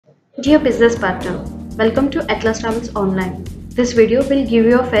Dear business partner, welcome to Atlas Travels Online. This video will give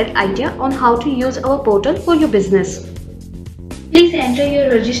you a fair idea on how to use our portal for your business. Please enter your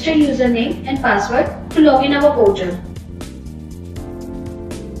registered username and password to log in our portal.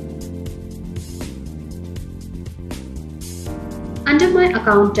 Under My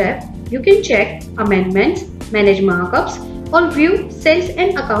Account tab, you can check Amendments, Manage Markups or view Sales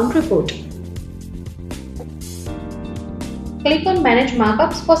and Account Report. Click on Manage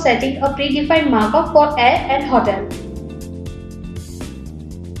Markups for setting a predefined markup for air and hotel.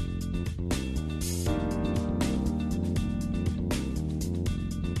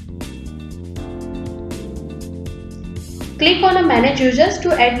 Click on Manage Users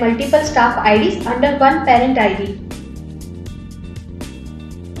to add multiple staff IDs under one parent ID.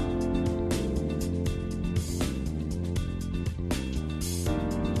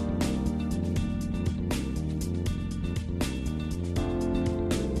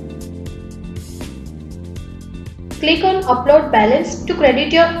 Click on Upload Balance to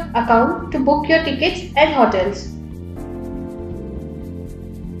credit your account to book your tickets and hotels.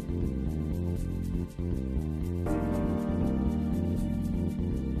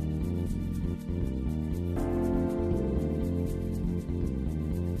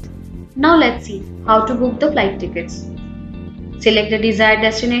 Now let's see how to book the flight tickets. Select the desired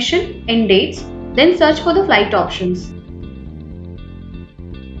destination and dates, then search for the flight options.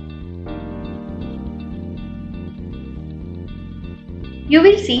 You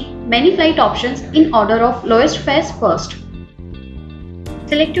will see many flight options in order of lowest fares first.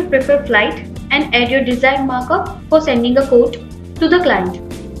 Select your preferred flight and add your desired markup for sending a quote to the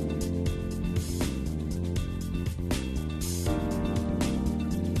client.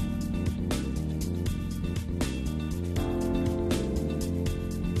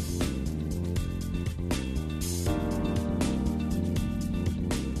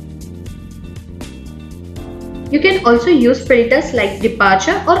 You can also use filters like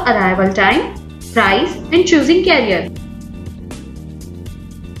departure or arrival time, price, and choosing carrier.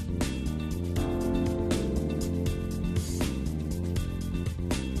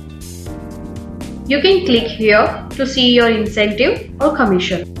 You can click here to see your incentive or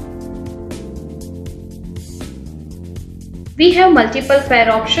commission. We have multiple fare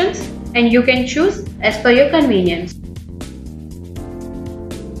options and you can choose as per your convenience.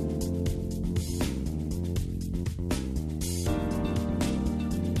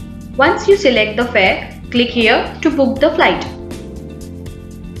 Once you select the fare, click here to book the flight.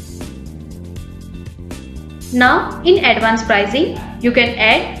 Now in advanced pricing, you can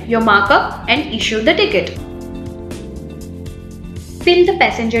add your markup and issue the ticket. Fill the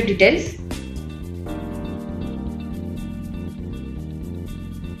passenger details.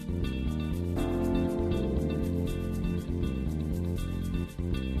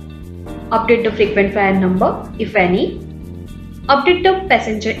 Update the frequent flyer number if any. Update the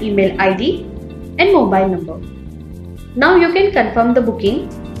passenger email ID and mobile number. Now you can confirm the booking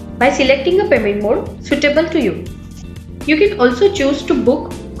by selecting a payment mode suitable to you. You can also choose to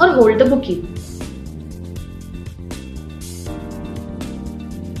book or hold the booking.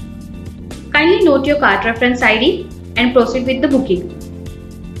 Kindly note your card reference ID and proceed with the booking.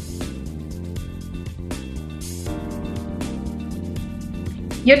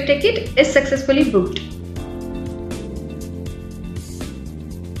 Your ticket is successfully booked.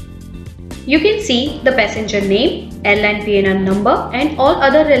 You can see the passenger name, airline PNR number and all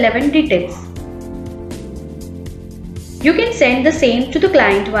other relevant details. You can send the same to the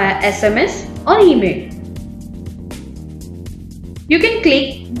client via SMS or email. You can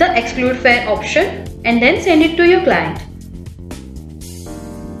click the exclude fare option and then send it to your client.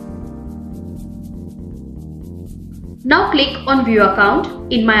 Now click on View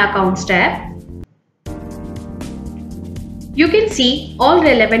Account in My Accounts tab. You can see all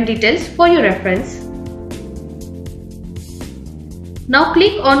relevant details for your reference. Now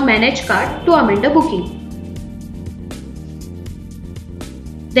click on Manage Card to amend the booking.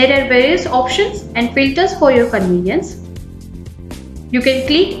 There are various options and filters for your convenience. You can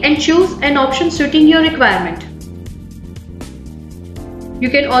click and choose an option suiting your requirement. You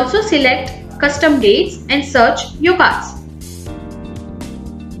can also select custom dates and search your cards.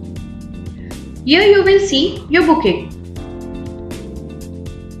 Here you will see your booking.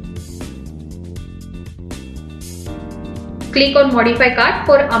 Click on Modify Card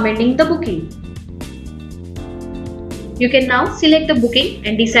for amending the booking. You can now select the booking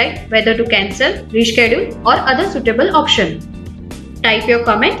and decide whether to cancel, reschedule or other suitable option. Type your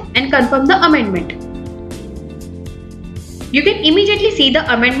comment and confirm the amendment. You can immediately see the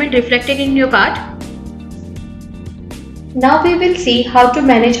amendment reflected in your card. Now we will see how to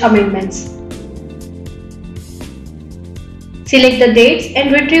manage amendments. Select the dates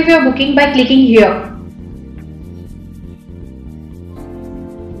and retrieve your booking by clicking here.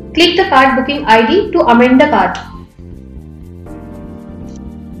 Click the cart booking ID to amend the cart.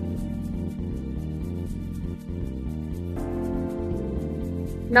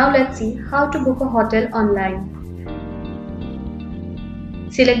 Now let's see how to book a hotel online.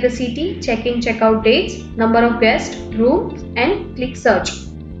 Select the city, check-in, check-out dates, number of guests, rooms and click search.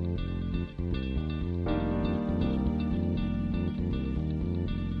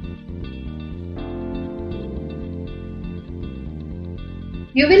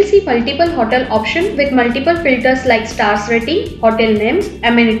 You will see multiple hotel options with multiple filters like stars rating, hotel names,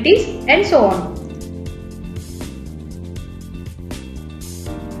 amenities and so on.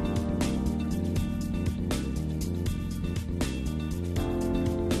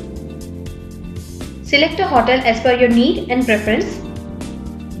 Select a hotel as per your need and preference.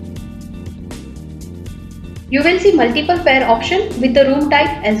 You will see multiple fare options with the room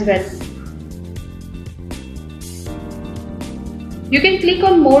type as well. You can click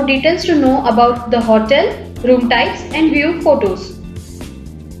on more details to know about the hotel, room types and view photos.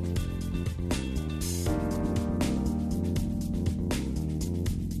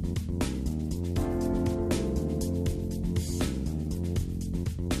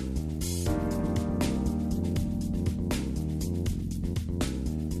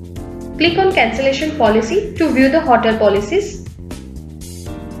 Click on cancellation policy to view the hotel policies.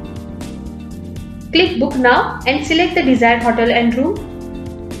 Click book now and select the desired hotel and room.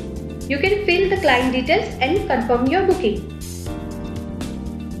 You can fill the client details and confirm your booking.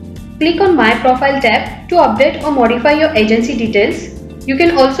 Click on my profile tab to update or modify your agency details. You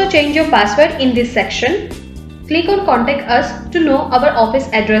can also change your password in this section. Click on contact us to know our office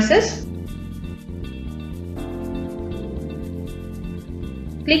addresses.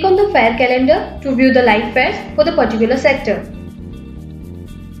 Click on the fare calendar to view the live fares for the particular sector.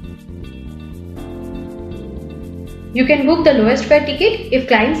 You can book the lowest fare ticket if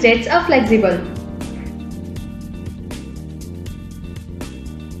client's dates are flexible.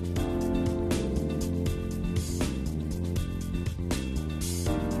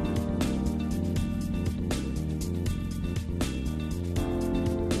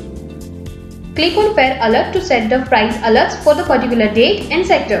 Click on Fare Alert to set the price alerts for the particular date and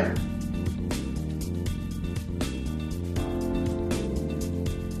sector.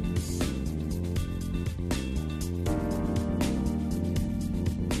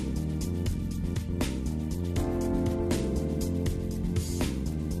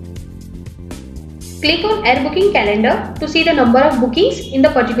 Click on Air Booking Calendar to see the number of bookings in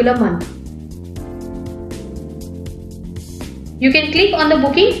the particular month. You can click on the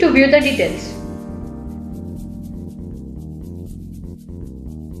booking to view the details.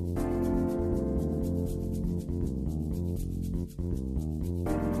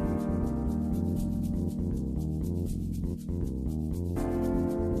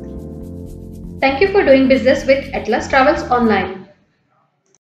 Thank you for doing business with Atlas Travels Online.